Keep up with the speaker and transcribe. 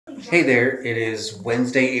Hey there, it is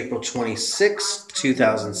Wednesday, April 26th,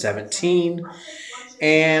 2017,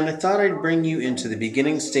 and I thought I'd bring you into the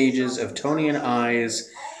beginning stages of Tony and I's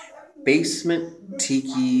basement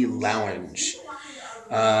tiki lounge.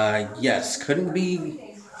 Yes,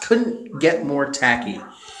 couldn't get more tacky.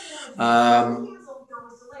 Um,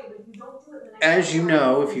 as you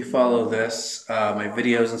know, if you follow this, my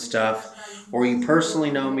videos and stuff, or you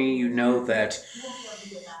personally know me, you know that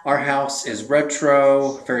our house is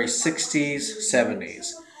retro, very 60s,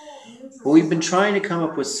 70s. But we've been trying to come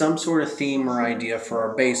up with some sort of theme or idea for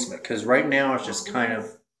our basement because right now it's just kind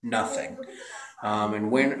of nothing. In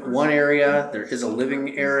one area, there is a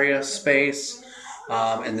living area space,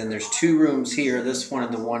 and then there's two rooms here, this one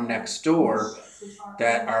and the one next door,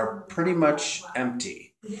 that are pretty much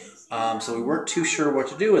empty. So we weren't too sure what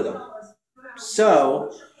to do with them.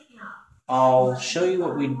 So I'll show you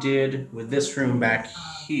what we did with this room back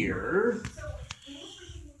here.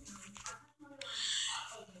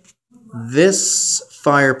 This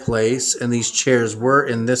fireplace and these chairs were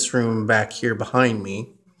in this room back here behind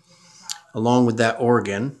me, along with that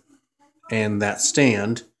organ and that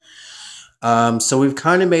stand. So we've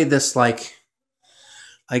kind of made this like,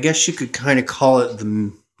 I guess you could kind of call it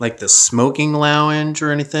the smoking lounge or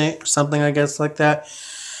anything, something I guess like that.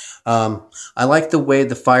 I like the way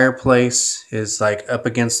the fireplace is like up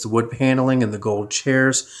against the wood paneling and the gold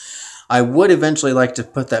chairs. I would eventually like to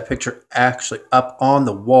put that picture actually up on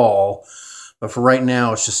the wall, but for right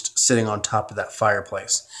now, it's just sitting on top of that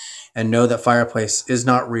fireplace. And no, that fireplace is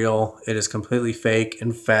not real. It is completely fake.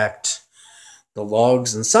 In fact, the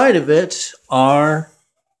logs inside of it are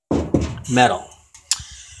metal.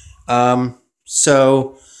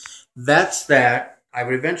 So that's that. I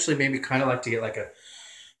would eventually maybe kind of like to get like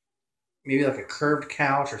maybe like a curved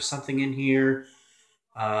couch or something in here.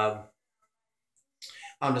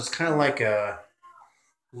 Just kind of like a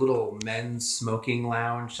little men's smoking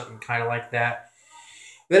lounge, something kind of like that.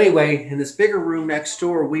 But anyway, in this bigger room next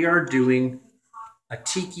door, we are doing a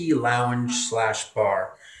tiki lounge /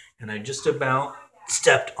 bar. And I just about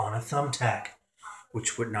stepped on a thumbtack,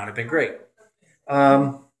 which would not have been great.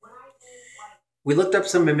 We looked up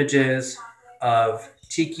some images of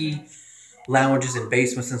tiki lounges and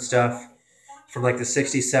basements and stuff from like the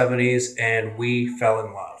 60s, 70s, and we fell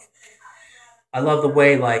in love. I love the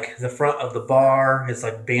way like the front of the bar is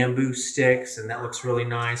like bamboo sticks, and that looks really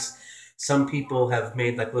nice. Some people have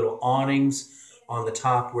made like little awnings on the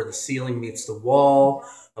top where the ceiling meets the wall.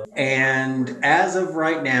 And as of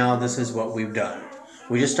right now, this is what we've done.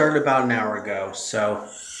 We just started about an hour ago. So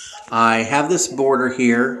I have this border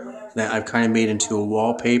here that I've kind of made into a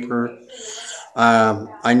wallpaper.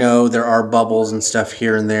 I know there are bubbles and stuff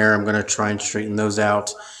here and there. I'm going to try and straighten those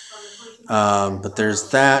out. But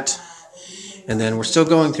there's that. And then we're still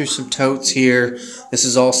going through some totes here. This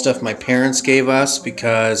is all stuff my parents gave us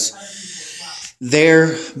because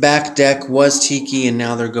their back deck was tiki and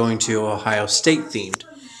now they're going to Ohio State themed.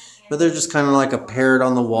 But they're just kind of like a parrot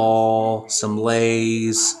on the wall, some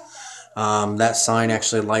lays. That sign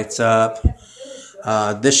actually lights up.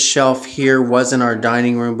 This shelf here was in our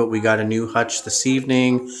dining room, but we got a new hutch this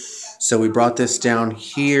evening. So we brought this down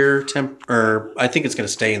here. I think it's going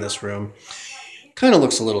to stay in this room. Kind of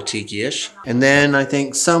looks a little tiki-ish. And then I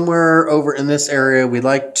think somewhere over in this area, we'd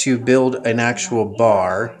like to build an actual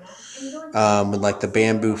bar with like the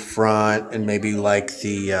bamboo front and maybe like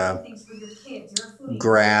the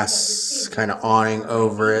grass kind of awning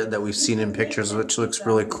over it that we've seen in pictures, which looks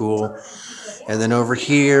really cool. And then over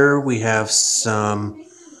here, we have some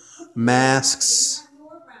masks.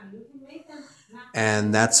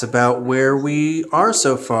 And that's about where we are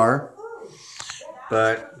so far.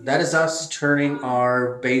 But that is us turning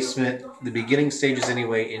our basement, the beginning stages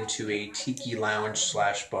anyway, into a tiki lounge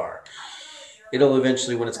 / bar. It'll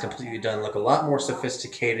eventually, when it's completely done, look a lot more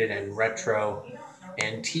sophisticated and retro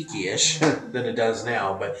and tiki-ish than it does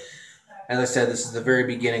now. But as I said, this is the very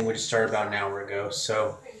beginning. We just started about an hour ago.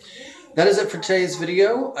 So that is it for today's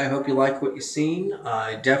video. I hope you like what you've seen.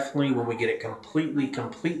 Definitely, when we get it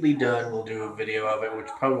completely done, we'll do a video of it, which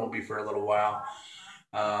probably won't be for a little while.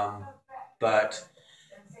 But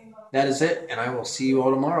that is it, and I will see you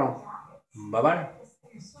all tomorrow. Bye-bye.